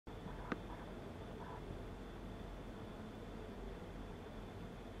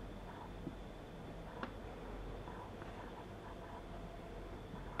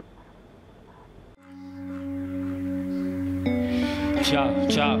Chao,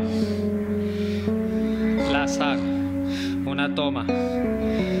 chao. Lazar, una toma.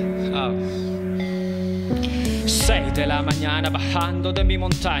 6 de la mañana bajando de mi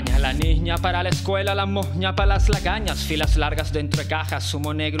montaña. La niña para la escuela, la moña para las lagañas. Filas largas dentro de cajas,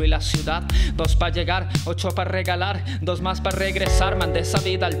 humo negro y la ciudad. 2 para llegar, 8 para regalar, 2 más para regresar. Mandé esa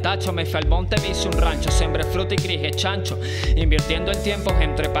vida al tacho, me fui al monte, me hice un rancho. Sembré fruta y grije chancho, invirtiendo el tiempo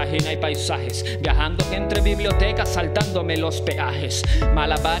entre página y paisajes. Viajando entre bibliotecas, saltándome los peajes.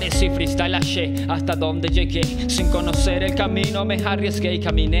 Malabares y freestyle haché hasta donde llegué. Sin conocer el camino me arriesgué y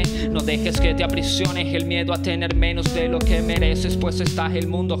caminé. No dejes que te aprisione el miedo a tener menos de lo que mereces, pues está el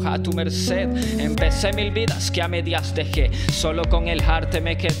mundo a tu merced. Empecé 1000 vidas que a medias dejé. Solo con el arte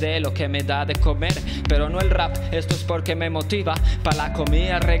me quedé, lo que me da de comer, pero no el rap. Esto es porque me motiva. Pa' la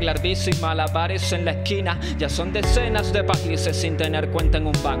comida, arreglar bici, malabares en la esquina. Ya son decenas de países sin tener cuenta en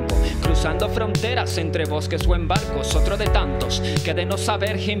un banco. Cruzando fronteras entre bosques o en barcos. Otro de tantos que de no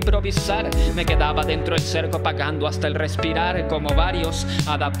saber improvisar me quedaba dentro del cerco, pagando hasta el respirar. Como varios,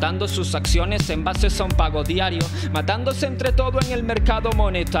 adaptando sus acciones en base a un pago diario, matándose entre todo en el mercado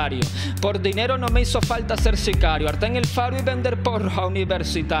monetario. Por dinero no me hizo falta ser sicario, harté en el faro y vender porro a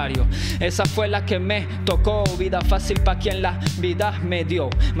universitario. Esa fue la que me tocó, vida fácil pa' quien la vida me dio.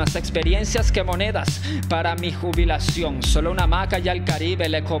 Más experiencias que monedas para mi jubilación. Solo una hamaca y al Caribe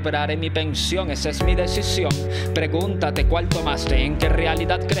le cobraré mi pensión. Esa es mi decisión. Pregúntate cuál tomaste, en qué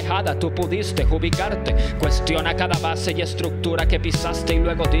realidad creada tú pudiste ubicarte. Cuestiona cada base y estructura que pisaste y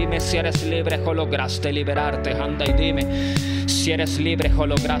luego dime si eres libre o lograste liberarte. Anda y dime si eres libre o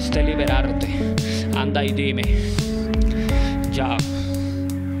lograste liberarte. Anda y dime. Ya.